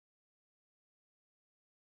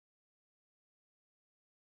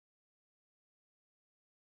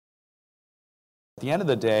At the end of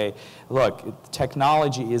the day, look,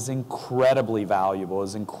 technology is incredibly valuable,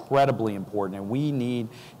 is incredibly important, and we need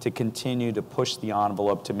to continue to push the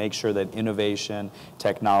envelope to make sure that innovation,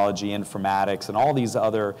 technology, informatics, and all these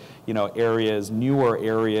other areas, newer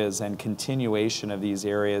areas, and continuation of these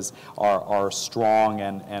areas are strong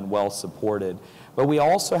and well supported. But we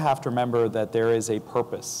also have to remember that there is a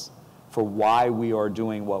purpose for why we are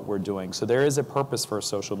doing what we're doing. So there is a purpose for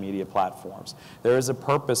social media platforms. There is a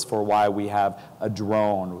purpose for why we have a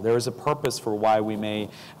drone. There is a purpose for why we may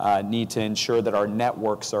need to ensure that our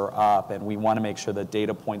networks are up, and we want to make sure that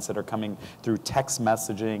data points that are coming through text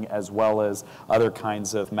messaging as well as other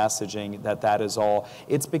kinds of messaging, that is all.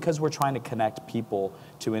 It's because we're trying to connect people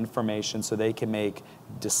to information so they can make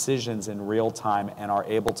decisions in real time and are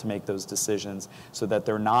able to make those decisions so that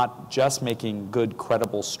they're not just making good,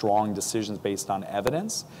 credible, strong decisions based on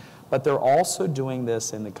evidence, but they're also doing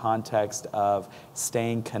this in the context of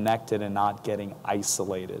staying connected and not getting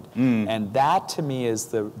isolated. And that, to me, is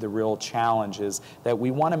the real challenge, is that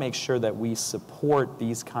we want to make sure that we support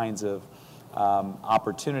these kinds of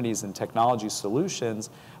opportunities and technology solutions,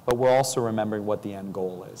 but we're also remembering what the end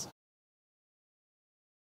goal is.